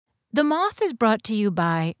The Moth is brought to you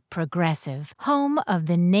by Progressive, home of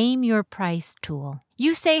the Name Your Price tool.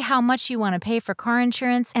 You say how much you want to pay for car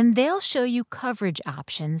insurance, and they'll show you coverage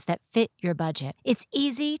options that fit your budget. It's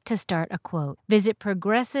easy to start a quote. Visit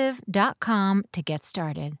Progressive.com to get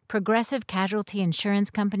started. Progressive Casualty Insurance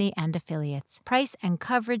Company and Affiliates. Price and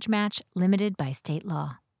coverage match limited by state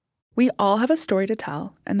law. We all have a story to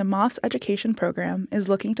tell, and the Moth's education program is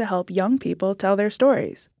looking to help young people tell their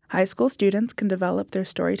stories. High school students can develop their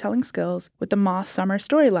storytelling skills with the Moth Summer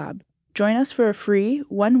Story Lab. Join us for a free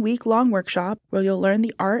 1-week-long workshop where you'll learn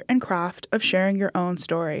the art and craft of sharing your own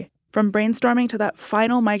story. From brainstorming to that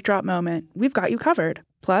final mic drop moment, we've got you covered.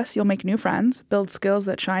 Plus, you'll make new friends, build skills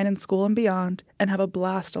that shine in school and beyond, and have a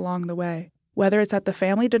blast along the way. Whether it's at the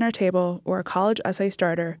family dinner table or a college essay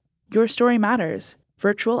starter, your story matters.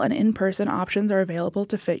 Virtual and in-person options are available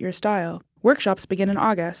to fit your style. Workshops begin in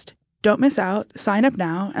August. Don't miss out. Sign up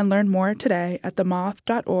now and learn more today at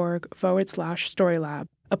themoth.org/storylab.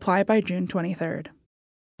 Apply by June 23rd.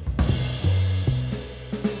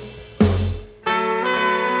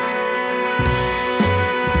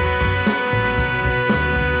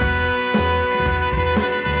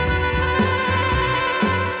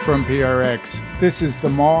 From PRX, this is the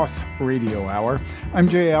Moth Radio Hour. I'm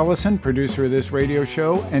Jay Allison, producer of this radio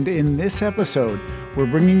show, and in this episode, we're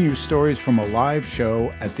bringing you stories from a live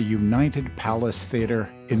show at the United Palace Theater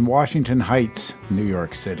in Washington Heights, New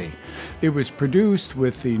York City. It was produced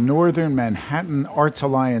with the Northern Manhattan Arts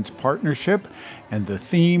Alliance partnership, and the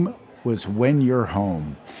theme was When You're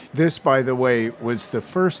Home. This, by the way, was the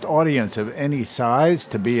first audience of any size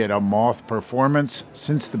to be at a Moth performance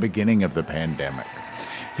since the beginning of the pandemic.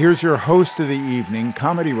 Here's your host of the evening,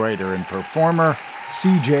 comedy writer and performer,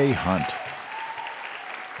 C.J. Hunt.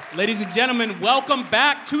 Ladies and gentlemen, welcome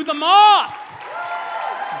back to the Moth!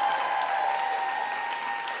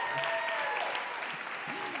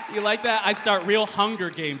 You like that? I start real Hunger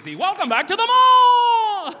Games-y. Welcome back to the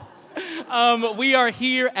Moth! We are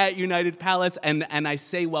here at United Palace, and I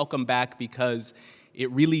say welcome back because it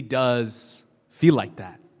really does feel like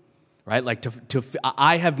that, right? Like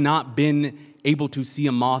I have not been able to see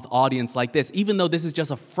a Moth audience like this, even though this is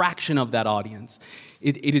just a fraction of that audience.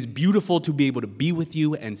 It is beautiful to be able to be with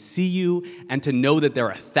you and see you, and to know that there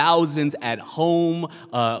are thousands at home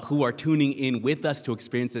who are tuning in with us to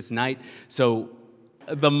experience this night. So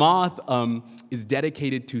the Moth is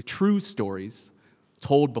dedicated to true stories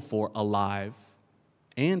told before a live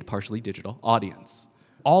and partially digital audience.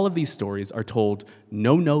 All of these stories are told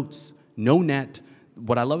no notes, no net.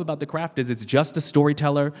 What I love about the craft is it's just a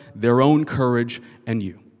storyteller, their own courage, and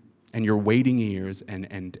you, and your waiting ears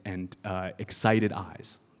and excited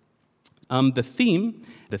eyes. The theme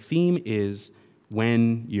is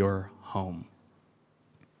When You're Home.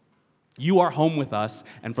 You are home with us,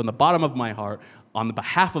 and from the bottom of my heart, on the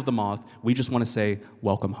behalf of the Moth, we just want to say,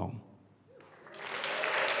 welcome home.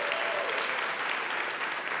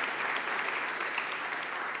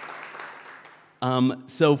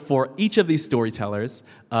 So for each of these storytellers,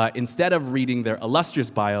 instead of reading their illustrious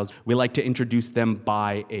bios, we like to introduce them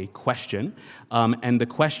by a question. And the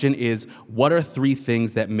question is, what are 3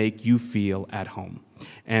 things that make you feel at home?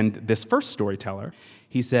 And this first storyteller,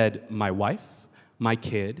 he said, my wife, my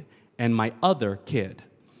kid, and my other kid.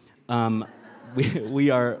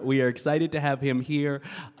 We are excited to have him here.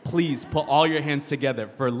 Please put all your hands together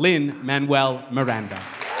for Lin Manuel Miranda.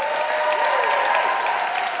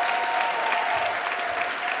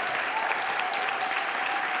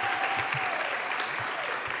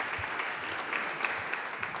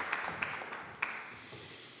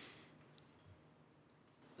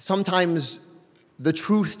 Sometimes the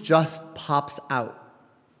truth just pops out.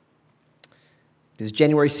 It is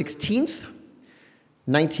January 16th,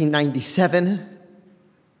 1997,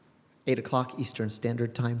 8 o'clock Eastern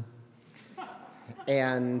Standard Time.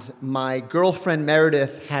 And my girlfriend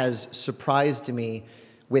Meredith has surprised me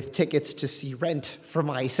with tickets to see Rent for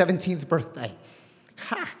my 17th birthday.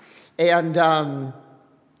 And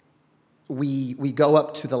we go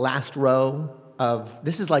up to the last row of,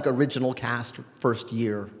 this is like original cast first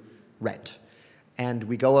year Rent. And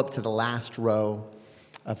we go up to the last row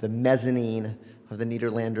of the mezzanine of the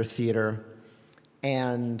Nederlander Theater,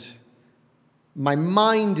 and my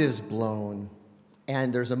mind is blown,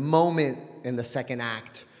 and there's a moment in the second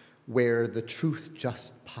act where the truth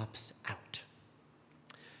just pops out.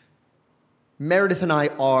 Meredith and I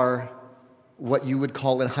are what you would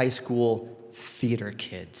call in high school theater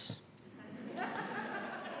kids.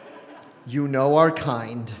 You know our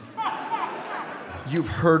kind. You've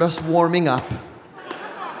heard us warming up.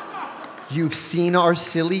 You've seen our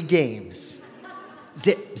silly games.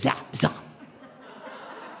 Zip, zap, zop.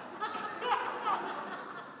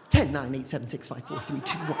 10, 9, 8, 7, 6, 5, 4, 3,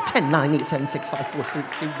 2, 1. 10, 9, 8, 7, 6, 5, 4, 3,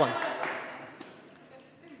 2, 1.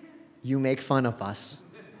 You make fun of us.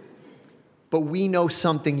 But we know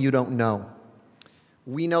something you don't know.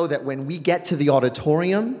 We know that when we get to the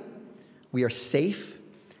auditorium, we are safe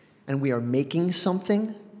and we are making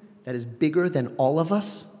something that is bigger than all of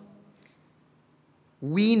us.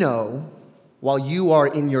 We know while you are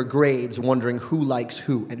in your grades wondering who likes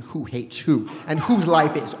who and who hates who and whose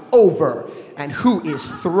life is over and who is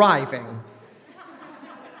thriving.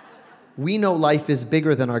 We know life is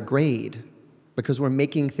bigger than our grade because we're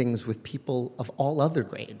making things with people of all other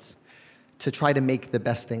grades to try to make the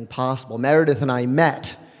best thing possible. Meredith and I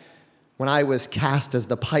met when I was cast as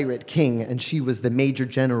the Pirate King and she was the Major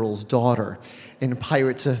General's daughter in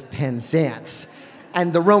Pirates of Penzance.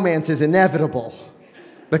 And the romance is inevitable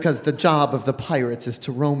because the job of the pirates is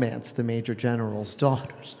to romance the Major General's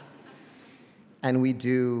daughters. And we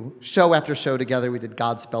do show after show together. We did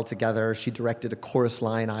Godspell together. She directed a chorus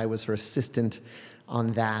line. I was her assistant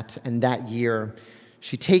on that. And that year,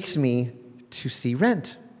 she takes me to see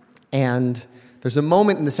Rent. And there's a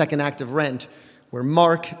moment in the second act of Rent where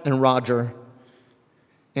Mark and Roger,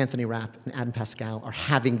 Anthony Rapp and Adam Pascal are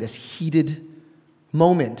having this heated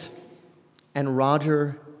moment. And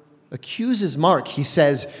Roger accuses Mark. He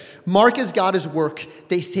says, Mark has got his work.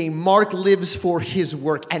 They say Mark lives for his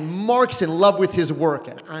work, and Mark's in love with his work.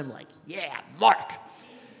 And I'm like, yeah, Mark.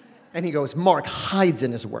 And he goes, Mark hides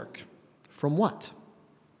in his work. From what?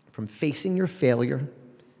 From facing your failure,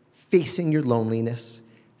 facing your loneliness,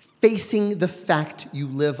 facing the fact you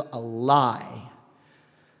live a lie.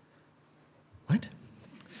 What?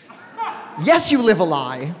 Yes, you live a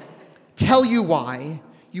lie. Tell you why.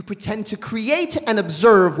 You pretend to create and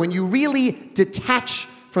observe when you really detach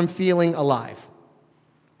from feeling alive.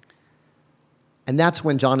 And that's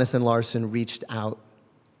when Jonathan Larson reached out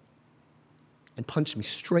and punched me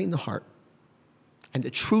straight in the heart. And the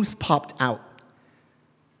truth popped out.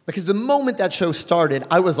 Because the moment that show started,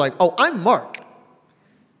 I was like, oh, I'm Mark.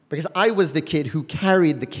 Because I was the kid who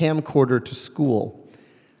carried the camcorder to school.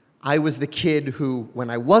 I was the kid who, when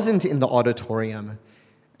I wasn't in the auditorium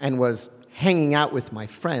and was hanging out with my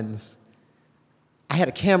friends, I had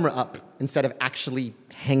a camera up instead of actually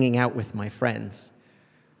hanging out with my friends.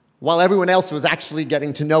 While everyone else was actually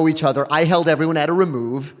getting to know each other, I held everyone at a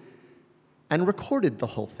remove and recorded the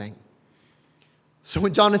whole thing. So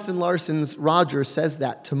when Jonathan Larson's Roger says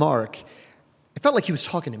that to Mark, it felt like he was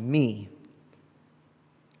talking to me.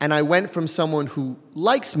 And I went from someone who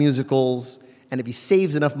likes musicals and if he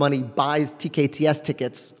saves enough money, buys TKTS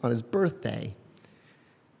tickets on his birthday,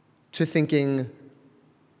 to thinking,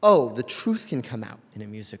 oh, the truth can come out in a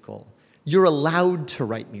musical. You're allowed to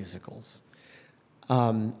write musicals.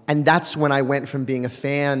 And that's when I went from being a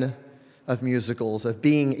fan of musicals, of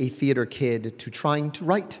being a theater kid, to trying to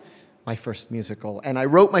write my first musical. And I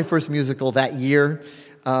wrote my first musical that year.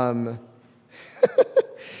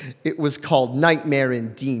 It was called Nightmare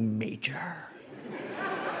in D Major.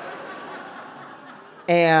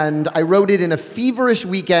 And I wrote it in a feverish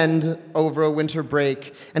weekend over a winter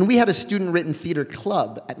break. And we had a student-written theater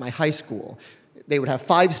club at my high school. They would have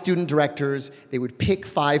 5 student directors. They would pick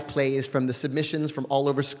 5 plays from the submissions from all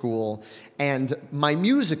over school. And my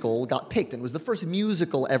musical got picked. And it was the first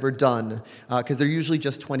musical ever done, because they're usually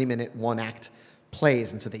just 20-minute, one-act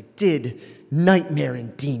plays. And so they did Nightmare in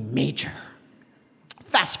D Major.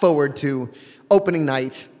 Fast forward to opening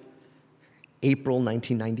night, April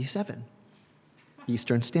 1997.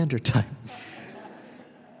 Eastern Standard Time.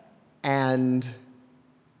 And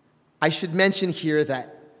I should mention here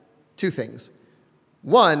that 2 things.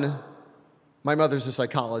 1, my mother's a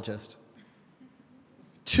psychologist.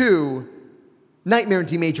 2, Nightmare in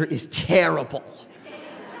D Major is terrible.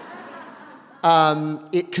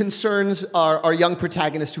 It concerns our young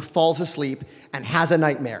protagonist who falls asleep and has a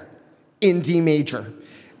nightmare in D major.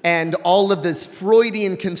 And all of these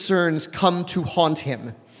Freudian concerns come to haunt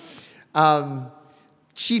him.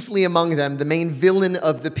 Chiefly among them, the main villain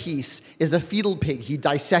of the piece is a fetal pig he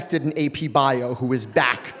dissected in AP Bio who is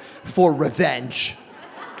back for revenge.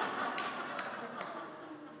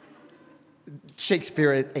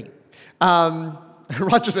 Shakespeare, it ain't.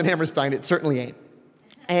 Rodgers and Hammerstein, it certainly ain't.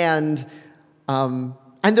 And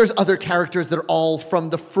there's other characters that are all from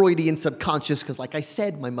the Freudian subconscious, because like I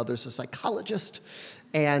said, my mother's a psychologist.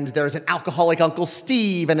 And there's an alcoholic Uncle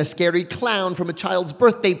Steve and a scary clown from a child's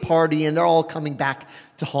birthday party, and they're all coming back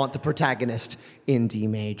to haunt the protagonist in D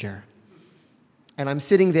major. And I'm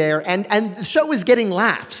sitting there, and the show is getting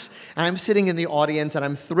laughs. And I'm sitting in the audience, and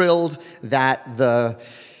I'm thrilled that the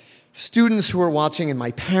students who are watching and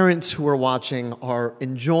my parents who are watching are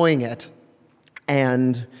enjoying it.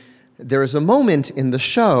 And there is a moment in the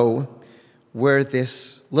show where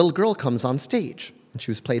this little girl comes on stage. And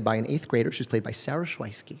she was played by an 8th grader. She was played by Sarah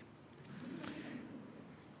Schweisky.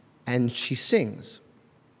 And she sings,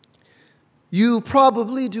 "You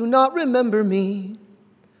probably do not remember me,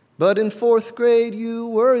 but in 4th grade you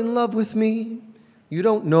were in love with me. You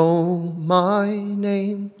don't know my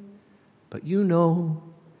name, but you know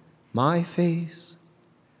my face.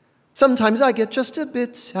 Sometimes I get just a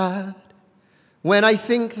bit sad when I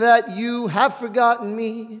think that you have forgotten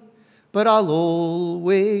me, but I'll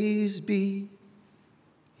always be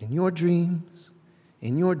in your dreams,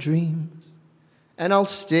 and I'll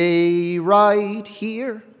stay right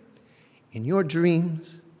here in your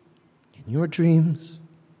dreams.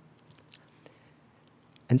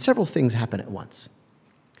 And several things happen at once.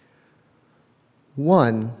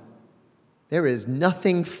 One, there is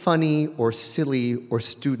nothing funny or silly or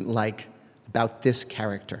student-like about this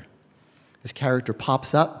character. This character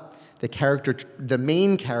pops up. The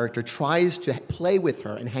main character tries to play with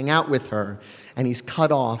her and hang out with her, and he's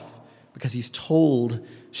cut off because he's told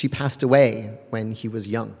she passed away when he was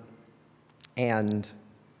young. And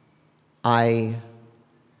I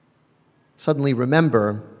suddenly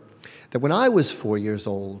remember that when I was 4 years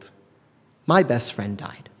old, my best friend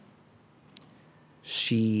died.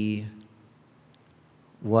 It's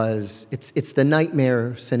the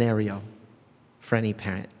nightmare scenario for any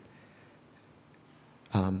parent.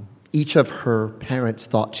 Each of her parents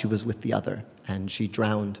thought she was with the other, and she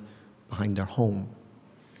drowned behind their home.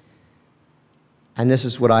 And this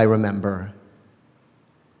is what I remember.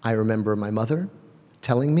 I remember my mother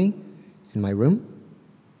telling me in my room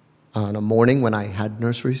on a morning when I had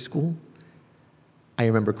nursery school. I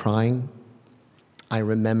remember crying. I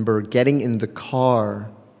remember getting in the car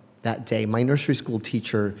that day. My nursery school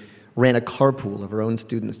teacher ran a carpool of her own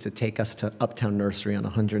students to take us to Uptown Nursery on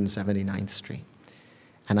 179th Street.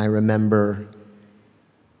 And I remember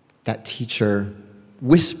that teacher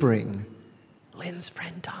whispering, "Lynn's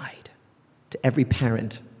friend died," to every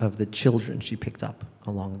parent of the children she picked up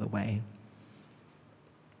along the way.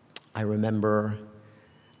 I remember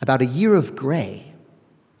about a year of gray.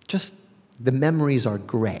 Just the memories are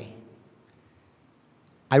gray.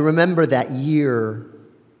 I remember that year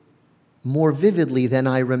more vividly than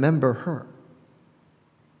I remember her.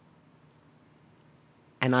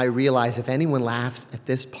 And I realize if anyone laughs at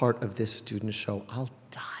this part of this student show, I'll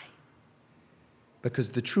die.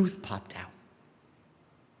 Because the truth popped out.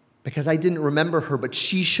 Because I didn't remember her, but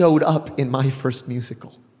she showed up in my first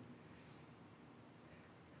musical.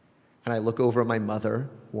 And I look over at my mother,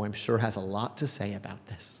 who I'm sure has a lot to say about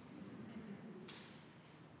this.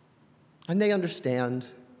 And they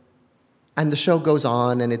understand. And the show goes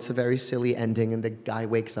on, and it's a very silly ending, and the guy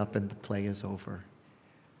wakes up and the play is over.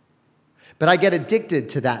 But I get addicted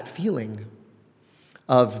to that feeling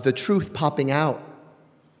of the truth popping out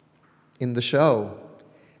in the show.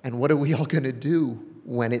 And what are we all going to do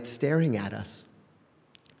when it's staring at us?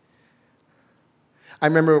 I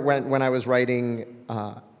remember when I was writing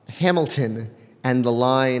Hamilton, and the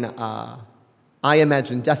line, "I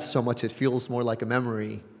imagine death so much it feels more like a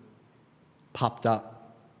memory," popped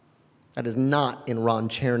up. That is not in Ron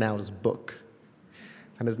Chernow's book.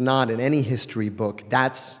 That is not in any history book.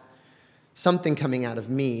 That's something coming out of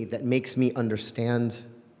me that makes me understand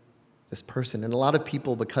this person. And a lot of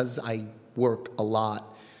people, because I work a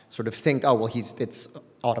lot, sort of think, oh, well, it's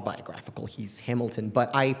autobiographical, he's Hamilton.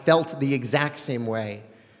 But I felt the exact same way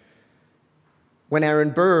when Aaron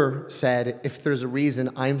Burr said, "If there's a reason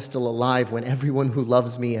I'm still alive when everyone who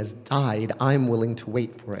loves me has died, I'm willing to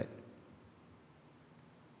wait for it."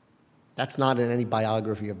 That's not in any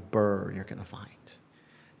biography of Burr you're going to find.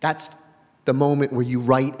 That's the moment where you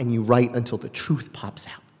write and you write until the truth pops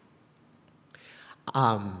out.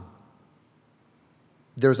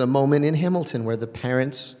 There's a moment in Hamilton where the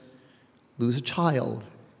parents lose a child,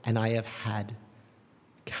 and I have had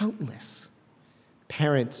countless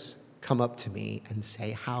parents come up to me and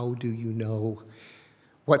say, "How do you know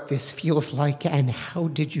what this feels like, and how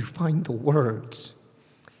did you find the words?"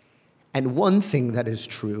 And one thing that is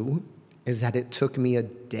true is that it took me a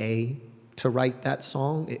day to write that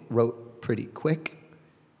song. It wrote pretty quick.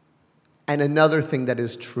 And another thing that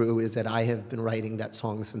is true is that I have been writing that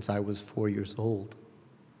song since I was 4 years old,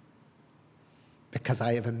 because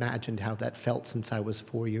I have imagined how that felt since I was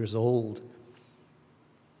 4 years old.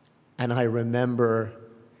 And I remember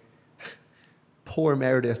poor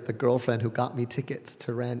Meredith, the girlfriend who got me tickets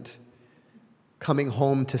to Rent, coming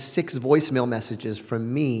home to 6 voicemail messages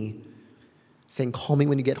from me saying, "Call me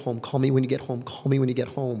when you get home, call me when you get home, call me when you get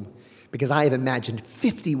home," because I have imagined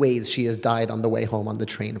 50 ways she has died on the way home on the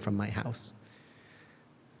train from my house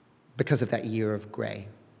because of that year of gray.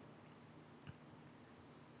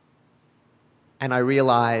 And I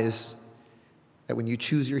realize that when you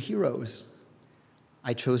choose your heroes,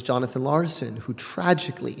 I chose Jonathan Larson, who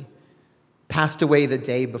tragically passed away the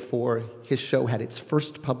day before his show had its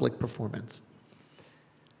first public performance.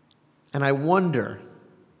 And I wonder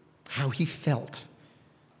how he felt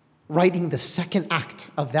writing the second act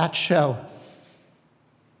of that show,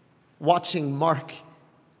 watching Mark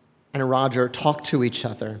and Roger talk to each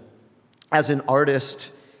other as an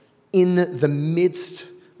artist in the midst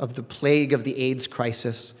of the plague of the AIDS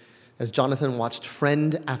crisis, as Jonathan watched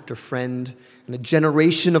friend after friend and a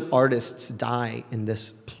generation of artists die in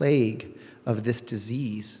this plague of this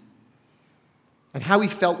disease. And how he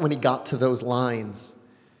felt when he got to those lines.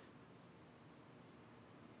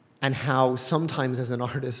 And how sometimes as an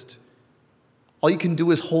artist, all you can do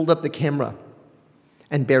is hold up the camera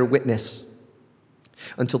and bear witness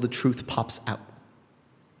until the truth pops out.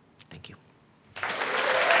 Thank you.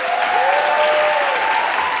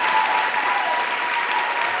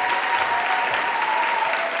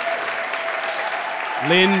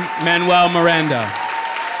 Lin Manuel Miranda.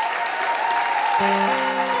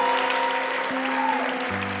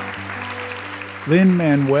 Lin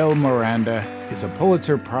Manuel Miranda is a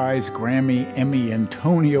Pulitzer Prize, Grammy, Emmy, and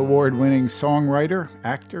Tony Award-winning songwriter,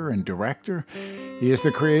 actor, and director. He is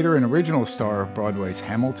the creator and original star of Broadway's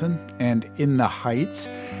Hamilton and In the Heights,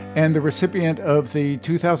 and the recipient of the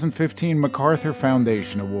 2015 MacArthur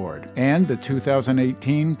Foundation Award and the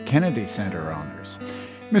 2018 Kennedy Center Honors.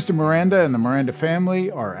 Mr. Miranda and the Miranda family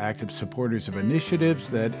are active supporters of initiatives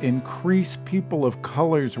that increase people of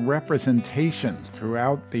color's representation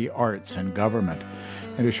throughout the arts and government,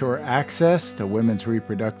 and assure access to women's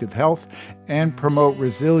reproductive health and promote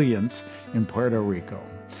resilience in Puerto Rico.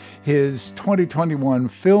 His 2021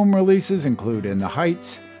 film releases include In the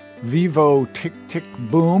Heights, Vivo Tick Tick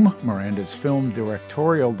Boom, Miranda's film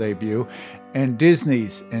directorial debut, and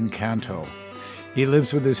Disney's Encanto. He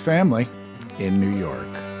lives with his family in New York.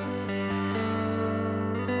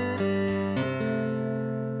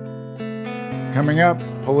 Coming up,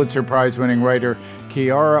 Pulitzer Prize-winning writer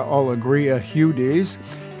Quiara Alegria Hudes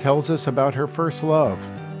tells us about her first love,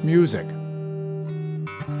 music.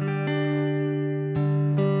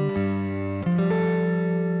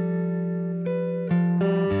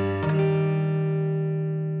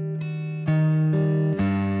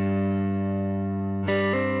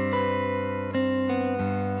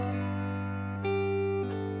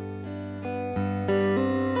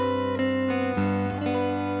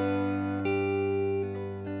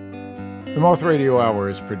 The Moth Radio Hour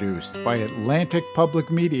is produced by Atlantic Public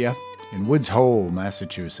Media in Woods Hole,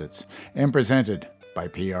 Massachusetts, and presented by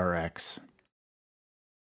PRX.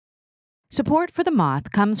 Support for The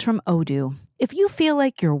Moth comes from Odoo. If you feel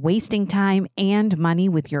like you're wasting time and money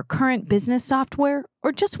with your current business software,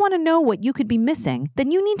 or just want to know what you could be missing,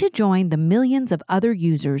 then you need to join the millions of other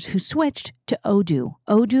users who switched to Odoo.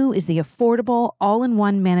 Odoo is the affordable,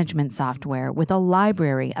 all-in-one management software with a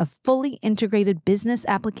library of fully integrated business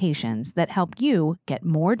applications that help you get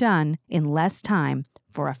more done in less time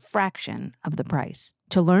for a fraction of the price.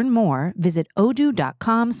 To learn more, visit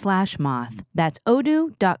odoo.com/moth. That's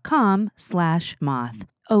odoo.com/moth.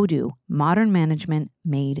 Odoo, modern management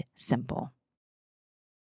made simple.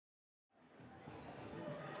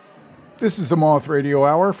 This is the Moth Radio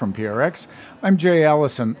Hour from PRX. I'm Jay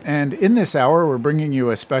Allison, and in this hour we're bringing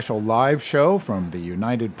you a special live show from the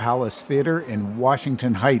United Palace Theater in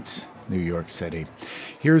Washington Heights, New York City.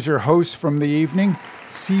 Here's your host from the evening,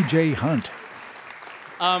 C.J. Hunt.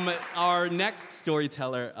 Our next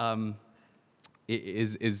storyteller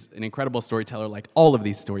is an incredible storyteller, like all of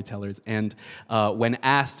these storytellers. And when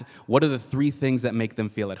asked, what are the three things that make them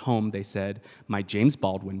feel at home, they said, my James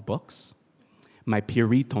Baldwin books, my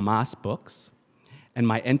Pierre Thomas books, and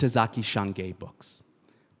my Entezaki Shange books.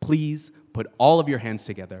 Please put all of your hands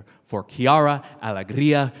together for Quiara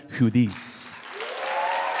Alegria Hudes.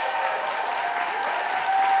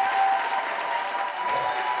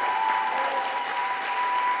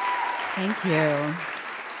 Thank you.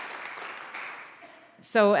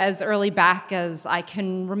 So as early back as I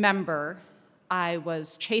can remember, I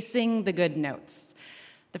was chasing the good notes.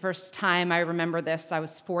 The first time I remember this, I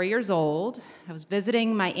was 4 years old. I was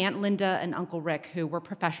visiting my Aunt Linda and Uncle Rick, who were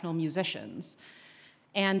professional musicians.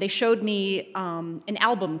 And they showed me an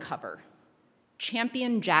album cover,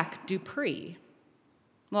 Champion Jack Dupree.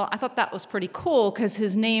 Well, I thought that was pretty cool because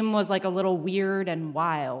his name was like a little weird and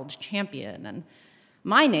wild, Champion. And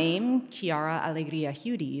my name, Quiara Alegria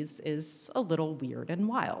Hudes, is a little weird and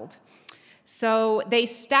wild. So they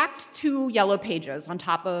stacked 2 yellow pages on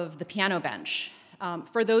top of the piano bench.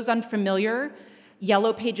 For those unfamiliar,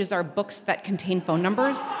 yellow pages are books that contain phone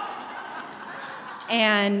numbers.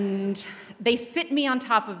 And they sit me on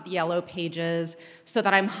top of the yellow pages so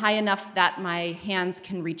that I'm high enough that my hands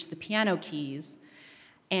can reach the piano keys.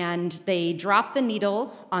 And they drop the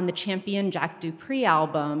needle on the Champion Jack Dupree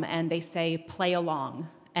album, and they say, play along,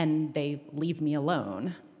 and they leave me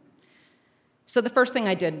alone. So the first thing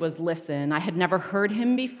I did was listen. I had never heard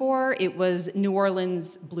him before. It was New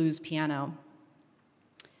Orleans blues piano.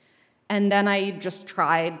 And then I just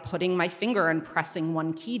tried putting my finger and pressing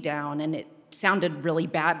one key down, and it sounded really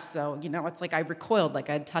bad. So, it's like I recoiled, like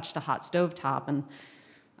I'd touched a hot stovetop, and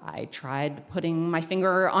I tried putting my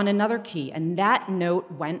finger on another key, and that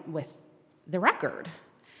note went with the record.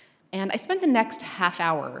 And I spent the next half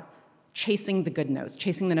hour chasing the good notes,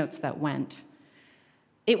 chasing the notes that went.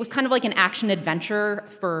 It was kind of like an action adventure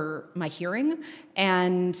for my hearing,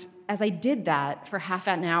 and as I did that for half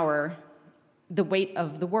an hour, the weight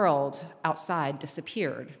of the world outside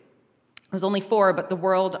disappeared. I was only 4, but the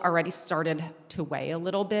world already started to weigh a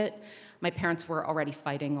little bit. My parents were already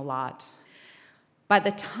fighting a lot. By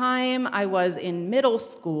the time I was in middle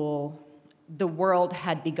school, the world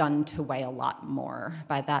had begun to weigh a lot more.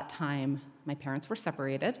 By that time, my parents were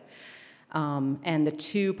separated, and the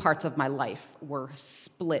two parts of my life were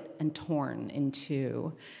split and torn in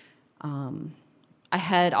two. I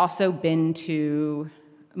had also been to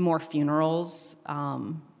more funerals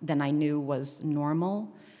than I knew was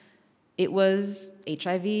normal. It was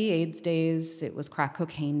HIV, AIDS days, it was crack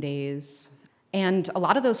cocaine days. And a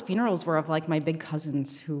lot of those funerals were of my big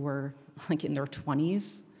cousins who were in their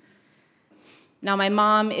 20s. Now, my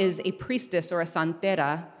mom is a priestess or a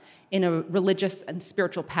santera in a religious and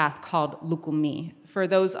spiritual path called Lukumi. For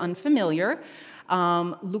those unfamiliar,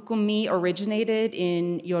 Lukumi originated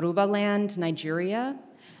in Yoruba land, Nigeria,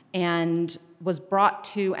 and was brought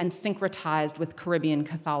to and syncretized with Caribbean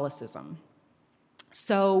Catholicism.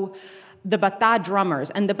 So the Bata drummers,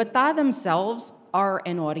 and the Bata themselves are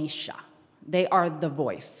an orisha. They are the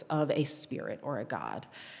voice of a spirit or a god.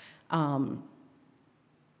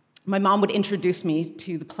 My mom would introduce me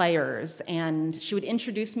to the players, and she would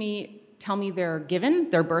tell me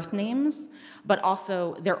their birth names, but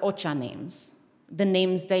also their ocha names, the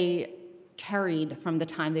names they carried from the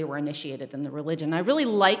time they were initiated in the religion. I really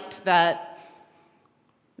liked that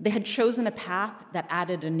they had chosen a path that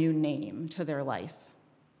added a new name to their life.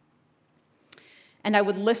 And I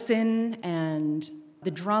would listen, and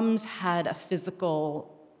the drums had a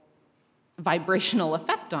physical, vibrational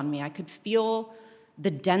effect on me. I could feel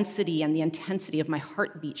the density and the intensity of my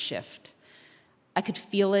heartbeat shift. I could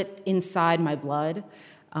feel it inside my blood.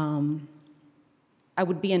 I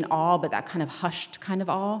would be in awe, but that kind of hushed kind of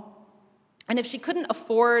awe. And if she couldn't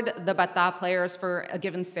afford the bata players for a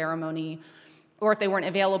given ceremony, or if they weren't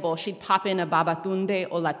available, she'd pop in a Babatunde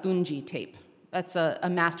or Latunji tape. That's a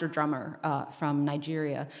master drummer from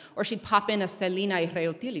Nigeria. Or she'd pop in a Selena y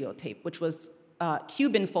Reutilio tape, which was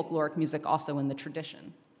Cuban folkloric music also in the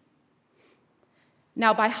tradition.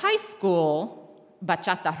 Now, by high school,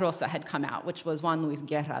 Bachata Rosa had come out, which was Juan Luis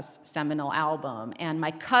Guerra's seminal album. And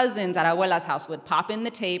my cousins at Abuela's house would pop in the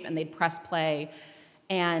tape, and they'd press play.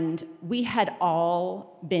 And we had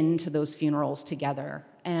all been to those funerals together.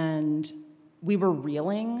 And we were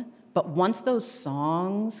reeling. But once those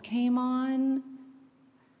songs came on,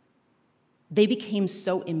 they became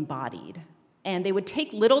so embodied. And they would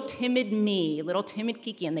take little timid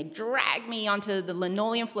Kiki, and they'd drag me onto the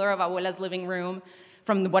linoleum floor of Abuela's living room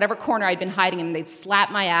from whatever corner I'd been hiding in, and they'd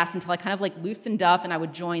slap my ass until I kind of loosened up, and I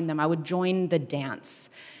would join them. I would join the dance.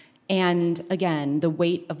 And again, the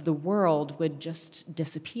weight of the world would just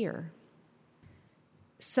disappear.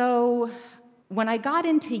 So when I got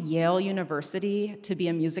into Yale University to be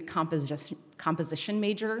a music composition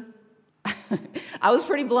major, I was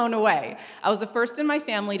pretty blown away. I was the first in my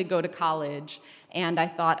family to go to college, and I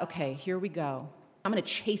thought, okay, here we go. I'm going to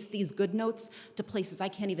chase these good notes to places I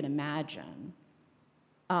can't even imagine.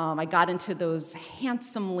 I got into those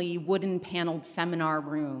handsomely wooden-paneled seminar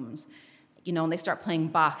rooms, and they start playing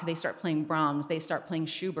Bach, they start playing Brahms, they start playing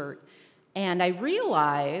Schubert, and I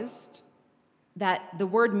realized that the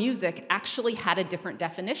word music actually had a different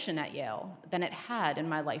definition at Yale than it had in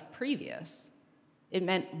my life previous. It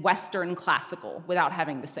meant Western classical, without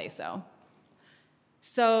having to say so.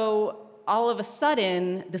 So all of a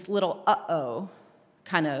sudden, this little uh-oh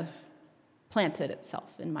kind of planted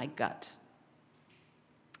itself in my gut.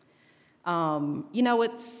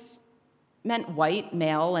 It's meant white,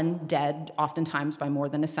 male, and dead, oftentimes by more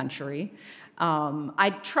than a century.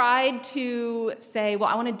 I tried to say,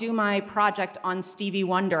 I want to do my project on Stevie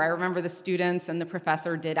Wonder. I remember the students and the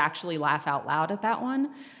professor did actually laugh out loud at that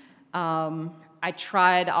one. I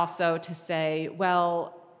tried also to say,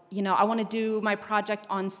 I want to do my project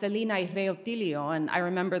on Selina y Reutilio. And I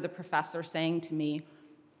remember the professor saying to me,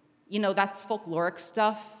 that's folkloric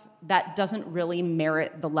stuff that doesn't really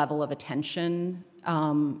merit the level of attention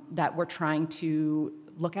that we're trying to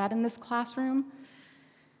look at in this classroom.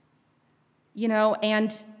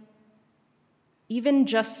 And even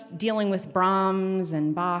just dealing with Brahms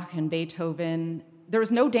and Bach and Beethoven, there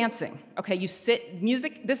was no dancing. Okay, you sit,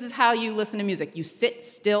 music, this is how you listen to music. You sit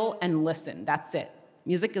still and listen, that's it.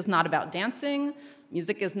 Music is not about dancing.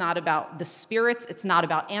 Music is not about the spirits. It's not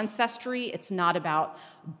about ancestry. It's not about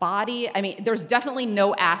body. I mean, there's definitely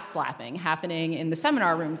no ass slapping happening in the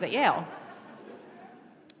seminar rooms at Yale.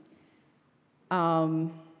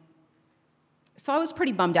 So I was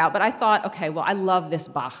pretty bummed out, but I thought, okay, well, I love this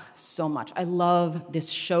Bach so much. I love this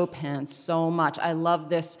Chopin so much. I love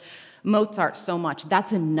this Mozart so much.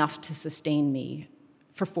 That's enough to sustain me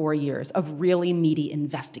for 4 years of really meaty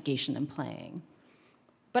investigation and playing.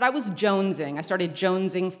 But I was jonesing. I started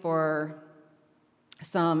jonesing for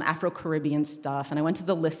some Afro-Caribbean stuff, and I went to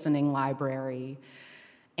the listening library.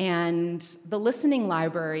 And the listening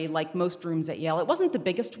library, like most rooms at Yale, it wasn't the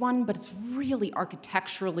biggest one, but it's really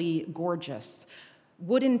architecturally gorgeous.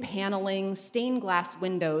 Wooden paneling, stained glass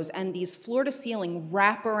windows, and these floor-to-ceiling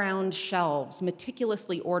wraparound shelves,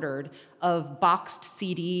 meticulously ordered, of boxed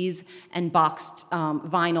CDs and boxed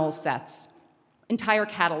vinyl sets. Entire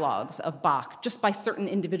catalogs of Bach, just by certain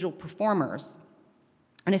individual performers.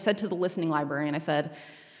 And I said to the listening librarian, I said,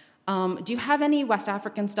 do you have any West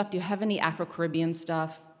African stuff? Do you have any Afro-Caribbean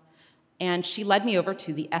stuff? And she led me over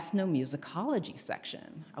to the ethnomusicology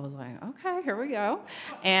section. I was like, okay, here we go.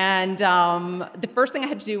 And the first thing I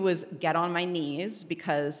had to do was get on my knees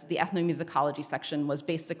because the ethnomusicology section was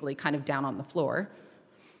basically kind of down on the floor.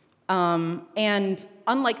 And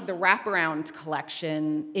unlike the wraparound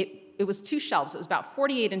collection, it was 2 shelves. It was about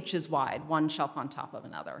 48 inches wide, one shelf on top of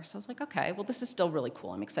another. So I was like, okay, well, this is still really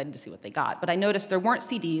cool. I'm excited to see what they got. But I noticed there weren't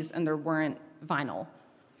CDs and there weren't vinyl.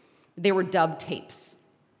 They were dub tapes.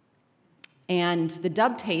 And the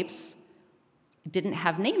dub tapes didn't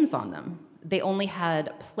have names on them. They only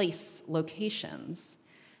had place locations.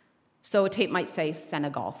 So a tape might say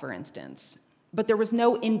Senegal, for instance. But there was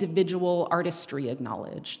no individual artistry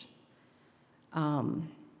acknowledged. I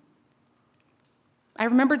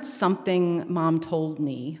remembered something Mom told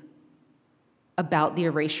me about the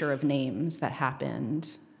erasure of names that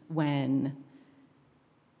happened when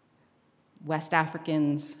West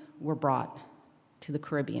Africans were brought to the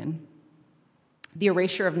Caribbean. The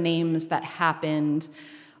erasure of names that happened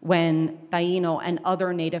when Taino and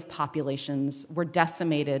other native populations were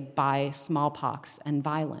decimated by smallpox and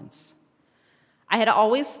violence. I had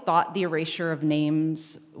always thought the erasure of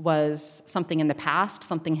names was something in the past,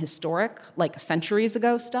 something historic, like centuries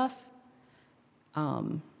ago stuff.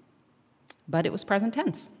 But it was present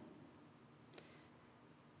tense.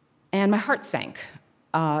 And my heart sank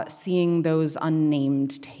seeing those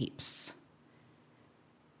unnamed tapes.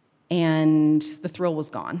 And the thrill was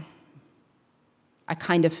gone. I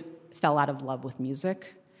kind of fell out of love with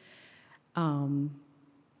music. The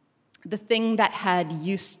thing that had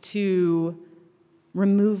used to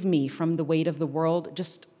remove me from the weight of the world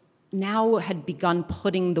just now had begun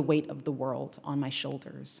putting the weight of the world on my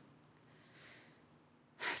shoulders.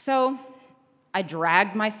 So I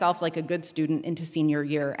dragged myself like a good student into senior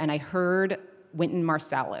year, and I heard Wynton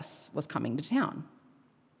Marsalis was coming to town.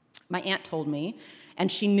 My aunt told me, and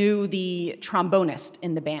she knew the trombonist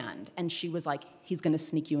in the band, and she was like, he's gonna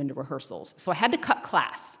sneak you into rehearsals. So I had to cut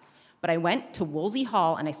class, but I went to Woolsey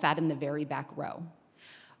Hall and I sat in the very back row.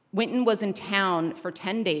 Wynton was in town for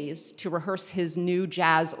 10 days to rehearse his new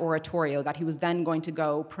jazz oratorio that he was then going to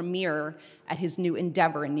go premiere at his new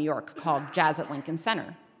endeavor in New York called Jazz at Lincoln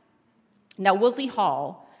Center. Now, Woolsey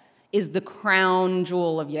Hall is the crown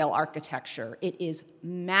jewel of Yale architecture. It is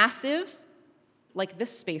massive, like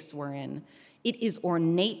this space we're in. It is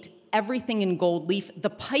ornate, everything in gold leaf. The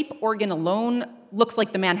pipe organ alone looks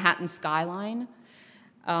like the Manhattan skyline.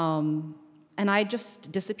 And I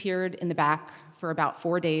just disappeared in the back for about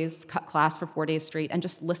 4 days, cut class for 4 days straight, and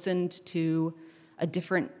just listened to a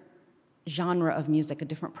different genre of music, a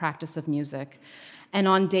different practice of music. And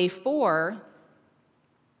on day 4,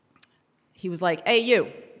 he was like, hey,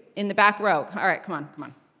 you, in the back row. All right, come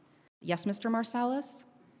on. Yes, Mr. Marsalis?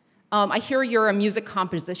 I hear you're a music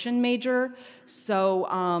composition major,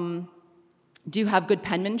 so do you have good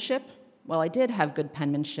penmanship? Well, I did have good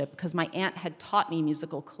penmanship because my aunt had taught me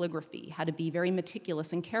musical calligraphy, how to be very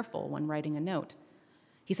meticulous and careful when writing a note.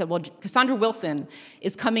 He said, well, Cassandra Wilson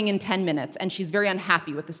is coming in 10 minutes, and she's very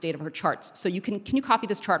unhappy with the state of her charts. So can you copy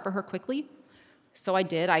this chart for her quickly? So I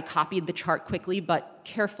did. I copied the chart quickly but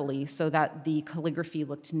carefully so that the calligraphy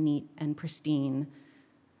looked neat and pristine.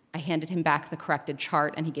 I handed him back the corrected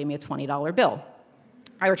chart, and he gave me a $20 bill.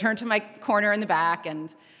 I returned to my corner in the back,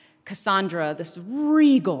 and Cassandra, this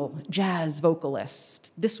regal jazz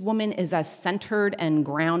vocalist, this woman is as centered and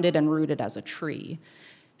grounded and rooted as a tree.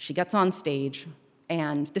 She gets on stage,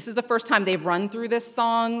 and this is the first time they've run through this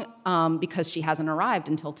song because she hasn't arrived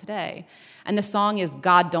until today. And the song is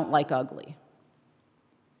God Don't Like Ugly.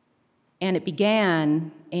 And it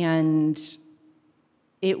began, and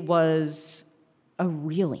it was a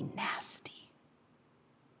really nasty,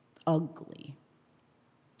 ugly,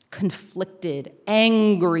 conflicted,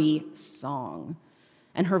 angry song.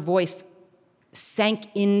 And her voice sank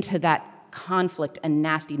into that conflict and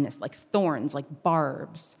nastiness like thorns, like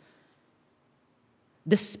barbs.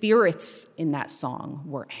 The spirits in that song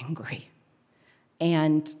were angry.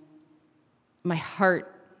 And my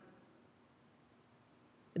heart,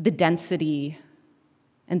 the density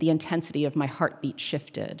and the intensity of my heartbeat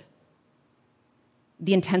shifted.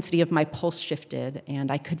 The intensity of my pulse shifted, and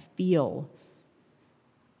I could feel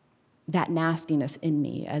that nastiness in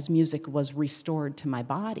me as music was restored to my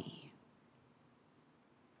body.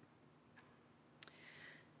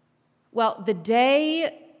 Well, the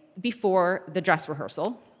day before the dress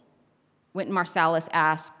rehearsal, Wynton Marsalis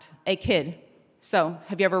asked, "Hey, kid, so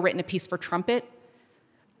have you ever written a piece for trumpet?"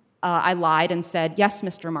 I lied and said, "Yes,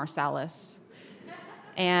 Mr. Marsalis."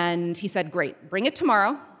 And he said, "Great, bring it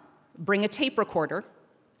tomorrow, bring a tape recorder,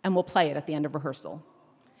 and we'll play it at the end of rehearsal."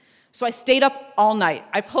 So I stayed up all night.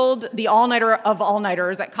 I pulled the all-nighter of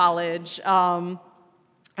all-nighters at college, and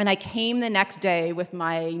I came the next day with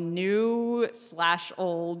my new/old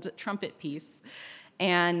trumpet piece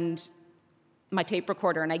and my tape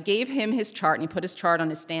recorder, and I gave him his chart, and he put his chart on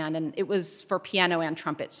his stand, and it was for piano and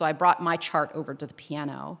trumpet, so I brought my chart over to the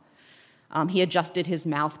piano. He adjusted his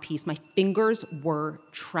mouthpiece. My fingers were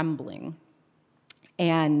trembling,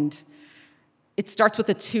 and it starts with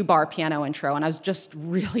a 2-bar piano intro, and I was just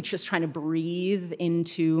trying to breathe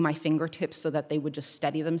into my fingertips so that they would just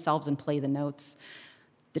steady themselves and play the notes.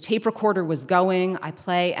 The tape recorder was going, I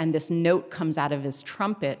play, and this note comes out of his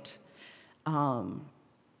trumpet.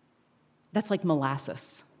 That's like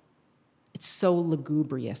molasses. It's so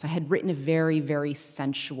lugubrious. I had written a very, very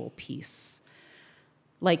sensual piece.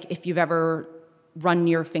 Like if you've ever run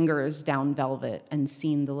your fingers down velvet and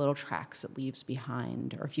seen the little tracks it leaves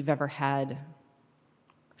behind, or if you've ever had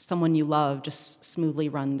someone you love just smoothly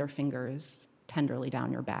run their fingers tenderly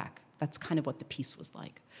down your back. That's kind of what the piece was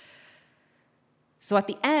like. So at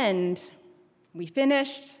the end, we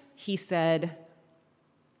finished. He said,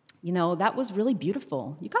 "You know, that was really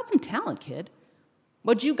beautiful. You got some talent, kid.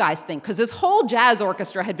 What'd you guys think?" Because his whole jazz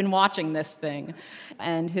orchestra had been watching this thing.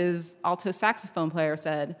 And his alto saxophone player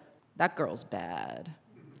said, "That girl's bad."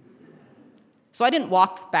 So I didn't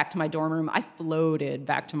walk back to my dorm room. I floated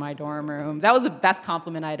back to my dorm room. That was the best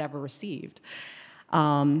compliment I'd ever received.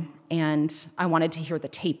 And I wanted to hear the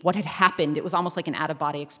tape. What had happened? It was almost like an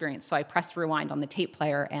out-of-body experience. So I pressed rewind on the tape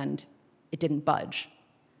player, and it didn't budge.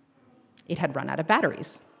 It had run out of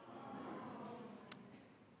batteries.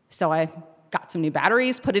 So I got some new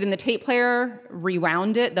batteries, put it in the tape player,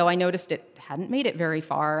 rewound it, though I noticed it hadn't made it very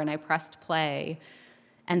far, and I pressed play.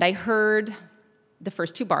 And I heard the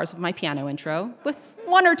first 2 bars of my piano intro with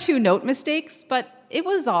 1 or 2 note mistakes, but it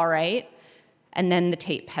was all right. And then the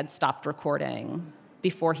tape had stopped recording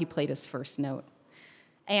before he played his first note.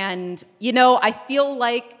 And, you know, I feel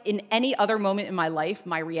like in any other moment in my life,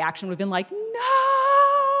 my reaction would have been like,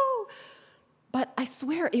 "No!" But I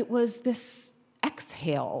swear it was this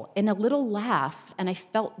exhale and a little laugh, and I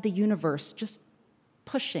felt the universe just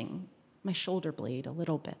pushing my shoulder blade a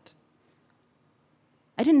little bit.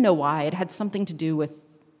 I didn't know why. It had something to do with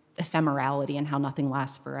ephemerality and how nothing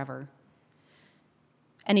lasts forever.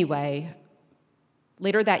 Anyway,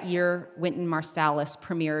 later that year, Wynton Marsalis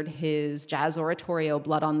premiered his jazz oratorio,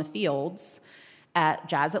 Blood on the Fields, at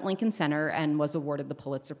Jazz at Lincoln Center and was awarded the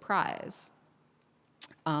Pulitzer Prize.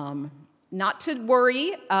 Not to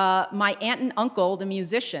worry, my aunt and uncle, the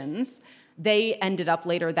musicians, they ended up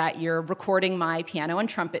later that year recording my piano and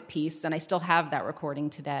trumpet piece, and I still have that recording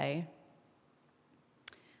today.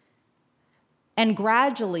 And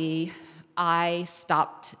gradually, I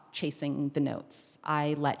stopped chasing the notes.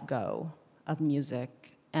 I let go of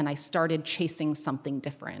music, and I started chasing something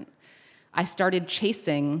different. I started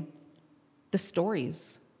chasing the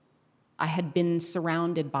stories I had been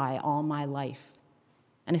surrounded by all my life.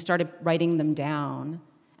 And I started writing them down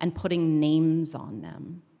and putting names on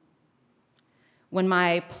them. When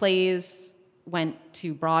my plays went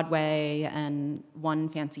to Broadway and won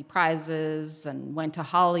fancy prizes and went to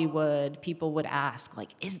Hollywood, people would ask,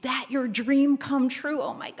 like, is that your dream come true?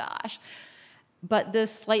 Oh my gosh. But the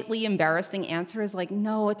slightly embarrassing answer is like,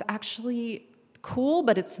 no, it's actually cool,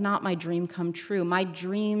 but it's not my dream come true. My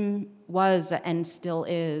dream was and still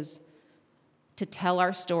is to tell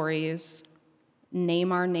our stories,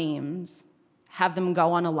 name our names, have them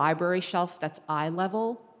go on a library shelf that's eye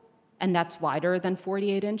level and that's wider than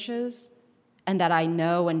 48 inches, and that I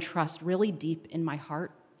know and trust really deep in my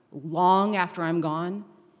heart, long after I'm gone,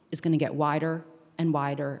 is going to get wider and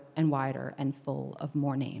wider and wider and full of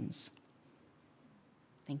more names.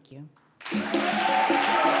 Thank you.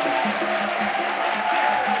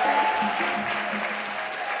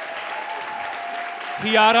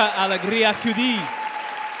 Quiara Alegria Hudes.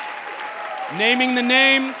 Naming the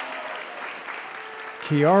names.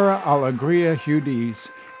 Quiara Alegria Hudes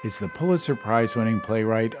is the Pulitzer Prize-winning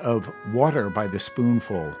playwright of Water by the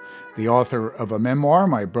Spoonful, the author of a memoir,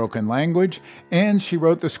 My Broken Language, and she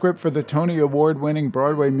wrote the script for the Tony Award-winning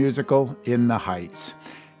Broadway musical In the Heights.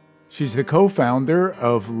 She's the co-founder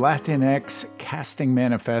of Latinx Casting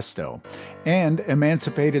Manifesto and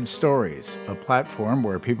Emancipated Stories, a platform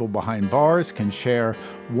where people behind bars can share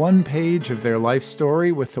one page of their life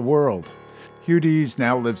story with the world. Hudes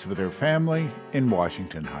now lives with her family in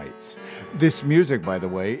Washington Heights. This music, by the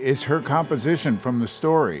way, is her composition from the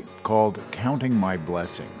story called Counting My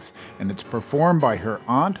Blessings, and it's performed by her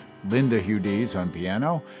aunt, Linda Hudes, on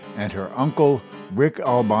piano, and her uncle, Rick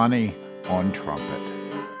Albani, on trumpet.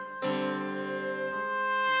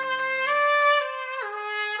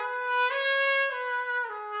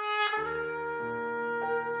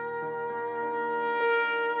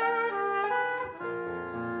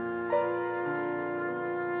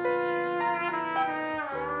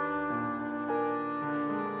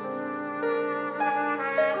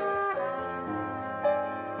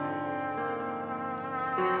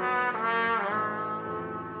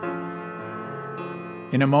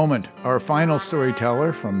 In a moment, our final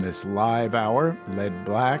storyteller from this live hour, Led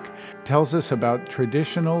Black, tells us about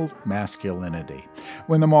traditional masculinity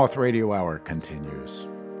when the Moth Radio Hour continues.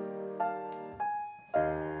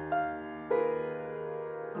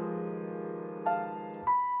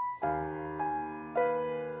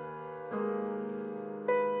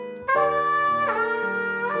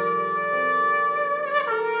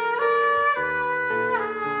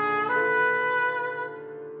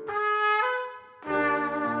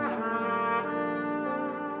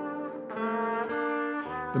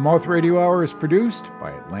 The Moth Radio Hour is produced by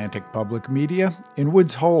Atlantic Public Media in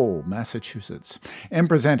Woods Hole, Massachusetts, and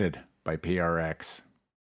presented by PRX.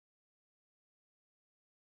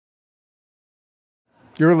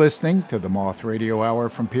 You're listening to the Moth Radio Hour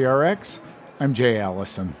from PRX. I'm Jay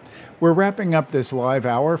Allison. We're wrapping up this live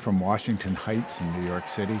hour from Washington Heights in New York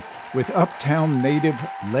City with Uptown native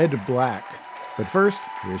Led Black. But first,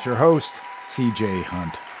 here's your host, CJ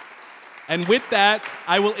Hunt. And with that,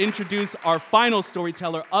 I will introduce our final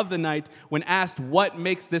storyteller of the night. When asked what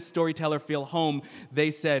makes this storyteller feel home,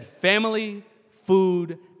 they said family,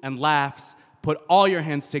 food, and laughs. Put all your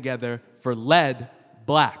hands together for Led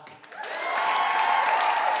Black.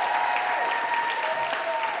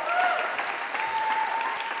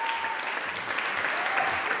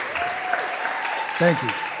 Thank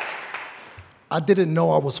you. I didn't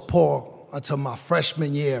know I was poor until my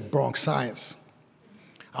freshman year at Bronx Science.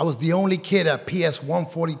 I was the only kid at PS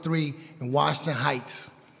 143 in Washington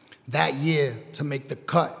Heights that year to make the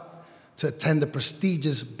cut to attend the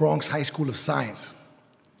prestigious Bronx High School of Science.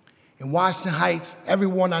 In Washington Heights,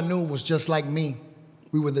 everyone I knew was just like me.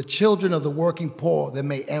 We were the children of the working poor that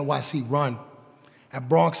made NYC run. At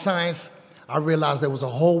Bronx Science, I realized there was a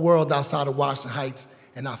whole world outside of Washington Heights,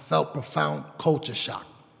 and I felt profound culture shock.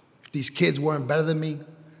 These kids weren't better than me,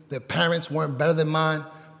 their parents weren't better than mine,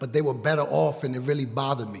 but they were better off, and it really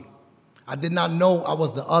bothered me. I did not know I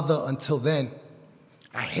was the other until then.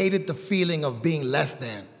 I hated the feeling of being less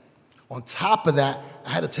than. On top of that, I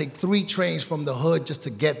had to take 3 trains from the hood just to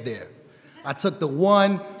get there. I took the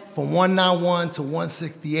 1 from 191 to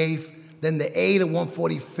 168th, then the A to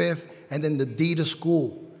 145th, and then the D to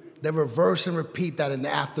school. They reverse and repeat that in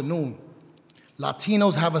the afternoon.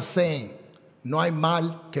 Latinos have a saying, no hay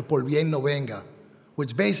mal que por bien no venga,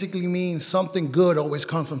 which basically means something good always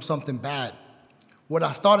comes from something bad. What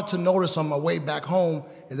I started to notice on my way back home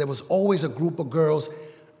is there was always a group of girls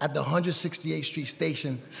at the 168th Street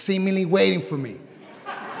station seemingly waiting for me.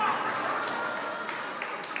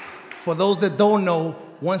 For those that don't know,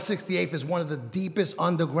 168th is one of the deepest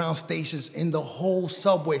underground stations in the whole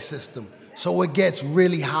subway system, so it gets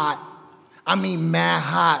really hot. I mean mad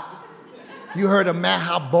hot. You heard of Mad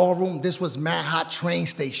Hot Ballroom? This was Mad Hot Train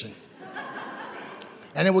Station.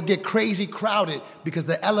 And it would get crazy crowded because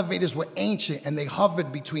the elevators were ancient and they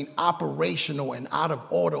hovered between operational and out of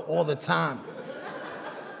order all the time.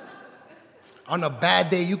 On a bad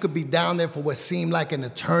day, you could be down there for what seemed like an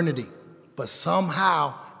eternity. But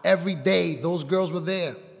somehow, every day, those girls were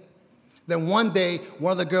there. Then one day,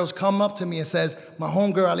 one of the girls come up to me and says, my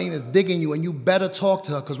homegirl Eileen is digging you and you better talk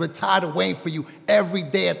to her because we're tired of waiting for you every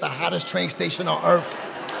day at the hottest train station on earth.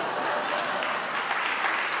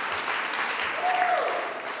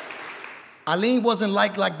 Eileen wasn't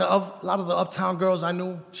like a lot of the uptown girls I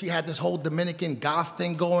knew. She had this whole Dominican goth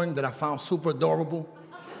thing going that I found super adorable.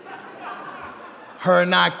 Her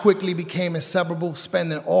and I quickly became inseparable,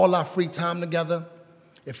 spending all our free time together.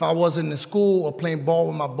 If I wasn't in school or playing ball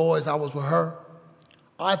with my boys, I was with her.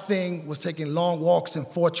 Our thing was taking long walks in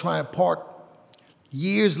Fort Tryon Park.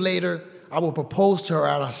 Years later, I would propose to her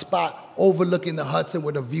at a spot overlooking the Hudson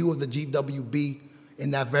with a view of the GWB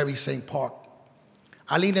in that very same park.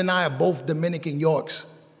 Eileen and I are both Dominican Yorks,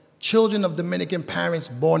 children of Dominican parents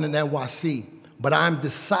born in NYC, but I'm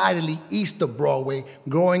decidedly east of Broadway,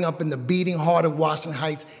 growing up in the beating heart of Washington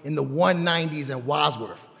Heights in the 190s and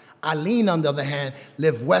Wadsworth. Eileen, on the other hand,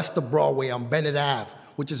 lived west of Broadway on Bennett Ave,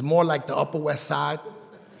 which is more like the Upper West Side,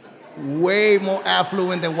 way more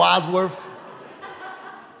affluent than Wadsworth.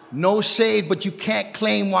 No shade, but you can't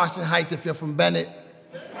claim Washington Heights if you're from Bennett.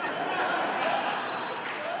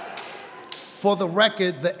 For the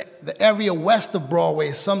record, the area west of Broadway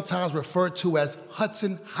is sometimes referred to as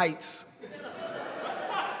Hudson Heights.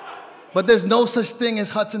 But there's no such thing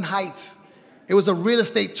as Hudson Heights. It was a real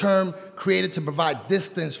estate term created to provide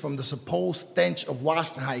distance from the supposed stench of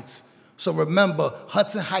Washington Heights. So remember,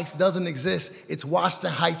 Hudson Heights doesn't exist. It's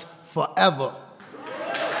Washington Heights forever.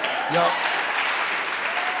 Yup.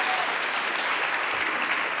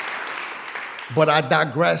 But I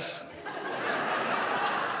digress.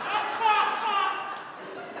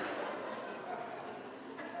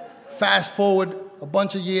 Fast forward a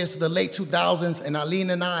bunch of years to the late 2000s, and Eileen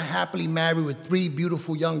and I are happily married with 3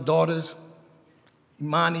 beautiful young daughters,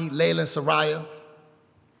 Imani, Layla, and Soraya.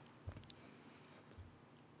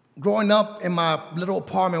 Growing up in my little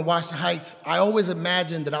apartment in Washington Heights, I always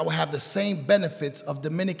imagined that I would have the same benefits of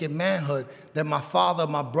Dominican manhood that my father,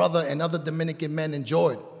 my brother, and other Dominican men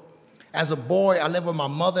enjoyed. As a boy, I lived with my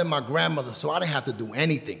mother and my grandmother, so I didn't have to do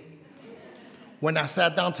anything. When I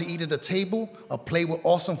sat down to eat at a table, a plate with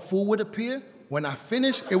awesome food would appear. When I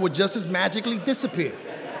finished, it would just as magically disappear.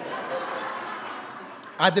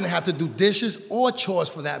 I didn't have to do dishes or chores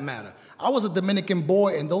for that matter. I was a Dominican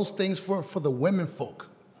boy, and those things were for the women folk.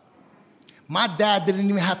 My dad didn't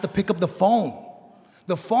even have to pick up the phone.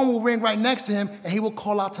 The phone would ring right next to him, and he would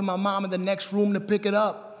call out to my mom in the next room to pick it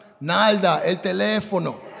up. Nalda, el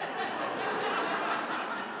teléfono.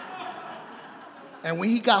 And when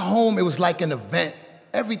he got home, it was like an event.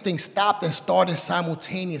 Everything stopped and started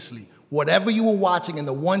simultaneously. Whatever you were watching in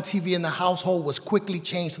the one TV in the household was quickly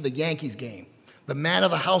changed to the Yankees game. The man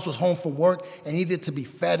of the house was home from work and needed to be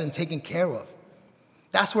fed and taken care of.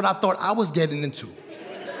 That's what I thought I was getting into.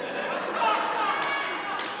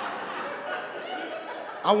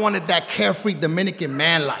 I wanted that carefree Dominican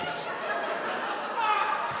man life.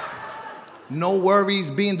 No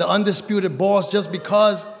worries, being the undisputed boss just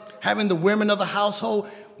because, having the women of the household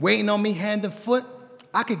waiting on me hand and foot,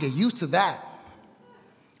 I could get used to that.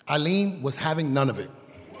 Eileen was having none of it.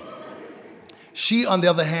 She, on the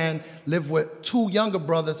other hand, lived with 2 younger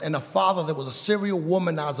brothers and a father that was a serial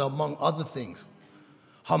womanizer, among other things.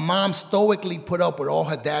 Her mom stoically put up with all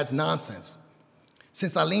her dad's nonsense.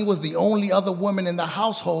 Since Eileen was the only other woman in the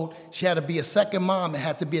household, she had to be a second mom and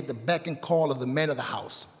had to be at the beck and call of the men of the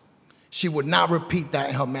house. She would not repeat that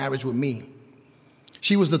in her marriage with me.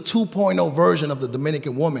 She was the 2.0 version of the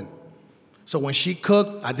Dominican woman. So when she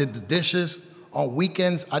cooked, I did the dishes. On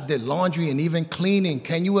weekends, I did laundry and even cleaning.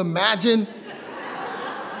 Can you imagine?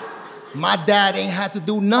 My dad ain't had to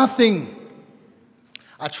do nothing.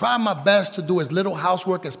 I tried my best to do as little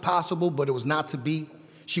housework as possible, but it was not to be.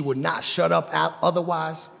 She would not shut up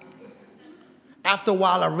otherwise. After a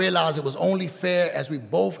while, I realized it was only fair as we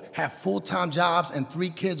both had full-time jobs and 3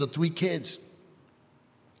 kids.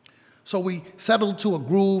 So we settled to a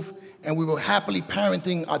groove, and we were happily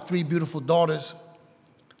parenting our 3 beautiful daughters.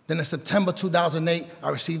 Then in September 2008, I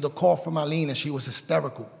received a call from Eileen, and she was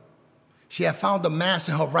hysterical. She had found a mass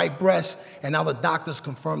in her right breast, and now the doctors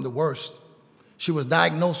confirmed the worst. She was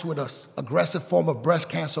diagnosed with an aggressive form of breast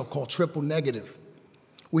cancer called triple negative.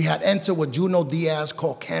 We had entered what Juno Diaz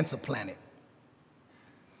called Cancer Planet.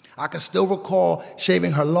 I can still recall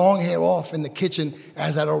shaving her long hair off in the kitchen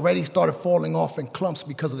as it already started falling off in clumps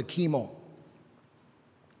because of the chemo.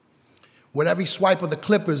 With every swipe of the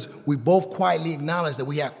clippers, we both quietly acknowledged that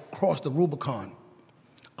we had crossed the Rubicon.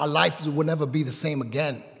 Our lives would never be the same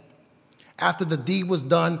again. After the deed was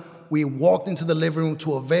done, we walked into the living room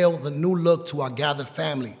to unveil the new look to our gathered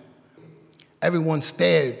family. Everyone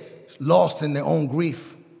stared, lost in their own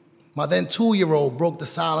grief. My then 2-year-old broke the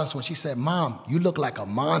silence when she said, "Mom, you look like a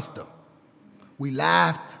monster." We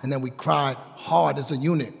laughed and then we cried hard as a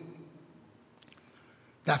unit.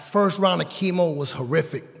 That first round of chemo was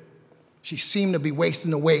horrific. She seemed to be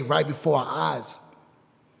wasting away right before our eyes.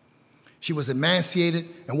 She was emaciated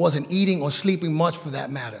and wasn't eating or sleeping much for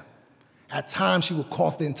that matter. At times, she would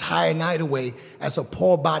cough the entire night away as her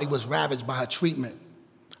poor body was ravaged by her treatment.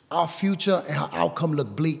 Our future and her outcome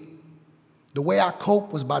looked bleak. The way I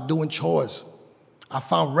coped was by doing chores. I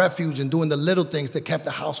found refuge in doing the little things that kept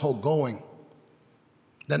the household going.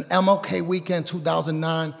 Then MLK weekend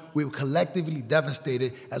 2009, we were collectively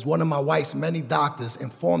devastated as one of my wife's many doctors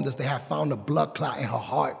informed us they had found a blood clot in her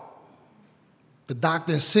heart. The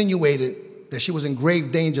doctor insinuated that she was in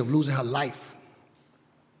grave danger of losing her life.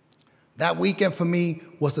 That weekend for me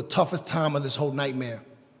was the toughest time of this whole nightmare.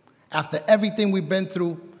 After everything we've been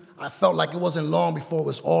through, I felt like it wasn't long before it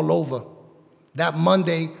was all over. That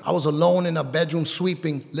Monday, I was alone in a bedroom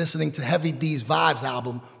sweeping, listening to Heavy D's Vibes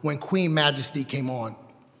album when Queen Majesty came on.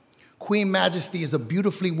 Queen Majesty is a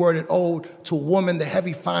beautifully worded ode to a woman that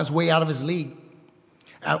Heavy finds way out of his league.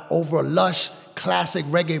 Over a lush, classic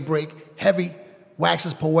reggae break, Heavy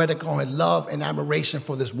waxes poetic on his love and admiration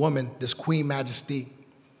for this woman, this Queen Majesty.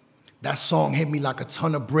 That song hit me like a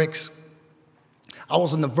ton of bricks. I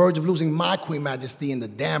was on the verge of losing my Queen Majesty and the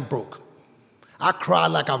dam broke. I cried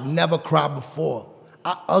like I've never cried before.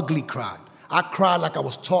 I ugly cried. I cried like I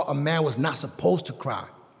was taught a man was not supposed to cry.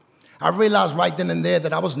 I realized right then and there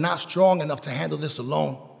that I was not strong enough to handle this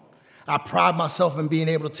alone. I pride myself in being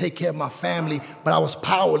able to take care of my family, but I was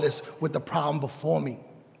powerless with the problem before me.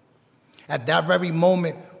 At that very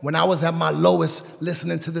moment, when I was at my lowest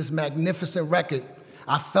listening to this magnificent record,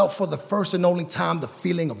 I felt for the first and only time the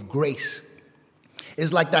feeling of grace.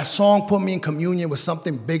 It's like that song put me in communion with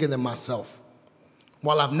something bigger than myself.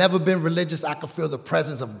 While I've never been religious, I could feel the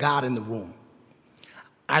presence of God in the room.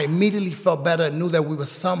 I immediately felt better and knew that we would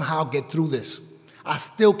somehow get through this. I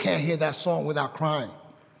still can't hear that song without crying.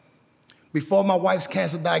 Before my wife's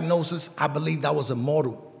cancer diagnosis, I believed I was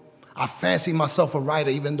immortal. I fancied myself a writer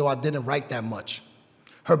even though I didn't write that much.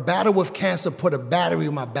 Her battle with cancer put a battery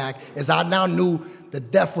in my back as I now knew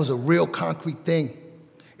that death was a real concrete thing.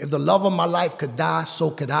 If the love of my life could die, so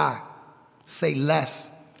could I. Say less.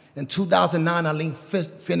 In 2009, Eileen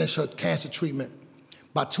finished her cancer treatment.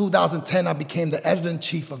 By 2010, I became the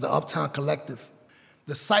editor-in-chief of the Uptown Collective.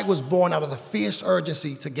 The site was born out of the fierce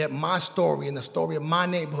urgency to get my story and the story of my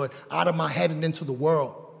neighborhood out of my head and into the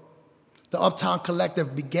world. The Uptown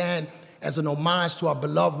Collective began as an homage to our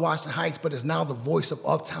beloved Washington Heights, but is now the voice of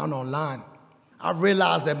Uptown Online. I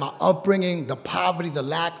realized that my upbringing, the poverty, the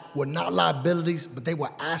lack, were not liabilities, but they were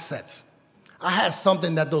assets. I had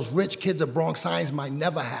something that those rich kids of Bronx Science might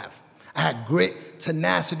never have. I had grit,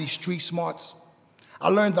 tenacity, street smarts. I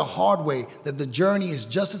learned the hard way that the journey is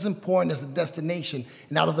just as important as the destination,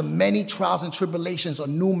 and out of the many trials and tribulations, a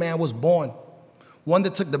new man was born. One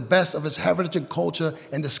that took the best of his heritage and culture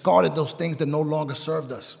and discarded those things that no longer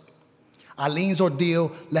served us. Eileen's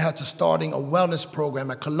ordeal led her to starting a wellness program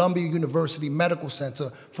at Columbia University Medical Center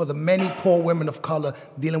for the many poor women of color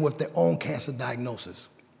dealing with their own cancer diagnosis.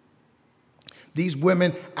 These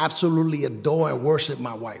women absolutely adore and worship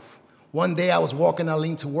my wife. One day I was walking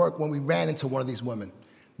Eileen to work when we ran into one of these women.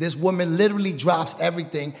 This woman literally drops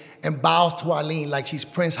everything and bows to Eileen like she's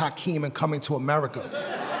Prince Hakeem and Coming to America.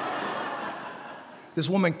 This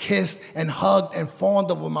woman kissed and hugged and fawned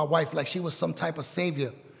over my wife like she was some type of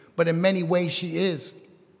savior. But in many ways she is.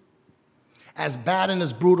 As bad and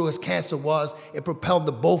as brutal as cancer was, it propelled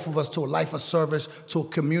the both of us to a life of service, to a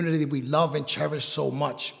community we love and cherish so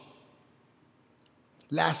much.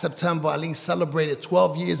 Last September, Eileen celebrated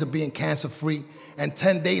 12 years of being cancer-free, and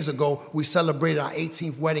 10 days ago, we celebrated our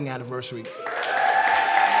 18th wedding anniversary.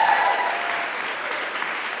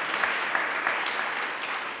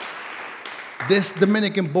 This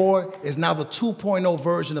Dominican boy is now the 2.0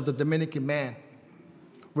 version of the Dominican man.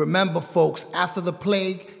 Remember, folks, after the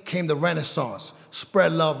plague came the Renaissance.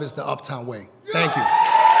 Spread love is the Uptown way. Thank you.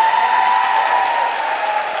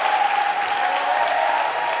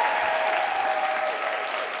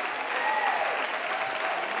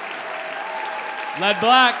 Led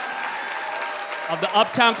Black of the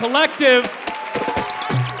Uptown Collective.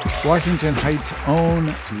 Washington Heights'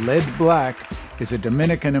 own Led Black is a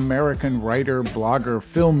Dominican-American writer, blogger,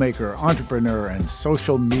 filmmaker, entrepreneur, and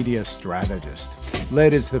social media strategist.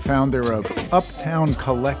 Led is the founder of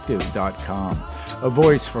UptownCollective.com, a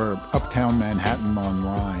voice for Uptown Manhattan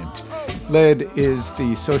Online. Led is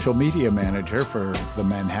the social media manager for the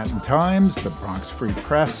Manhattan Times, the Bronx Free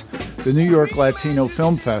Press, the New York Latino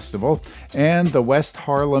Film Festival, and the West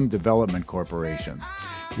Harlem Development Corporation.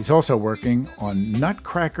 He's also working on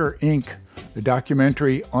Nutcracker Inc., a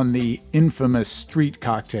documentary on the infamous street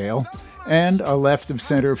cocktail, and a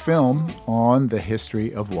left-of-center film on the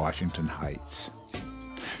history of Washington Heights.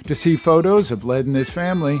 To see photos of Led and his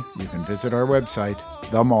family, you can visit our website,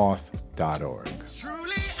 themoth.org.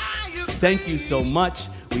 Thank you so much.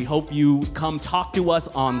 We hope you come talk to us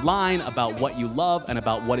online about what you love and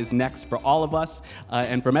about what is next for all of us.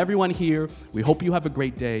 And from everyone here, we hope you have a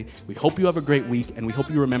great day. We hope you have a great week. And we hope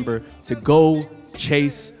you remember to go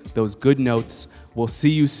chase those good notes. We'll see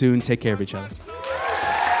you soon. Take care of each other.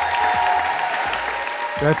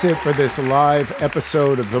 That's it for this live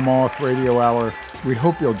episode of the Moth Radio Hour. We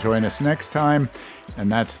hope you'll join us next time.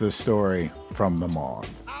 And that's the story from the Moth.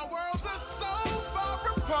 Our worlds are so far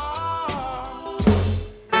apart.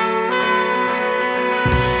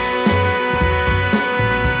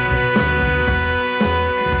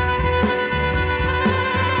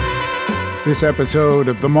 This episode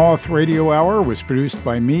of the Moth Radio Hour was produced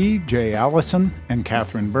by me, Jay Allison, and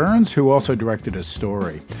Catherine Burns, who also directed a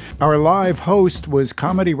story. Our live host was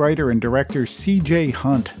comedy writer and director C.J.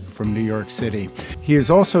 Hunt from New York City. He is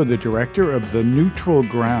also the director of The Neutral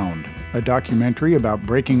Ground, a documentary about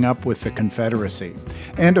breaking up with the Confederacy,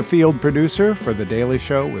 and a field producer for The Daily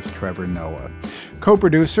Show with Trevor Noah.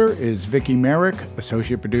 Co-producer is Vicki Merrick,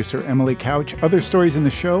 associate producer Emily Couch. Other stories in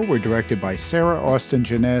the show were directed by Sarah Austin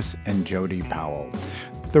Jeunesse and Jody Powell.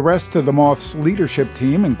 The rest of the Moth's leadership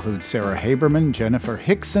team includes Sarah Haberman, Jennifer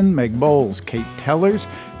Hickson, Meg Bowles, Kate Tellers,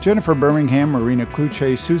 Jennifer Birmingham, Marina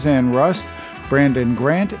Kluche, Suzanne Rust, Brandon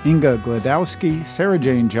Grant, Inga Gladowski, Sarah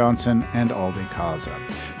Jane Johnson, and Aldi Kaza.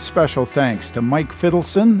 Special thanks to Mike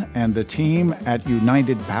Fiddleson and the team at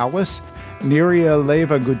United Palace, Neria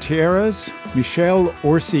Leva Gutierrez, Michelle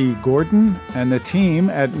Orsi Gordon, and the team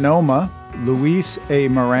at NOMA, Luis A.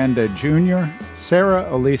 Miranda Jr., Sarah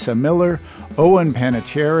Elisa Miller, Owen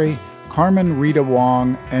Panettiere, Carmen Rita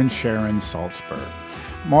Wong, and Sharon Salzberg.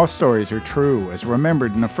 Moth stories are true, as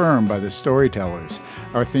remembered and affirmed by the Storytellers.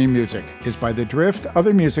 Our theme music is by The Drift,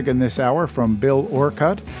 other music in this hour from Bill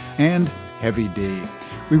Orcutt and Heavy D.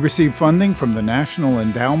 We receive funding from the National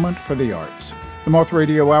Endowment for the Arts. The Moth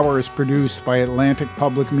Radio Hour is produced by Atlantic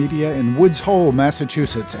Public Media in Woods Hole,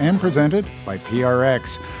 Massachusetts, and presented by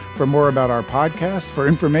PRX. For more about our podcast, for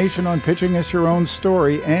information on pitching us your own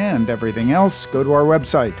story and everything else, go to our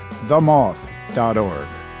website, themoth.org.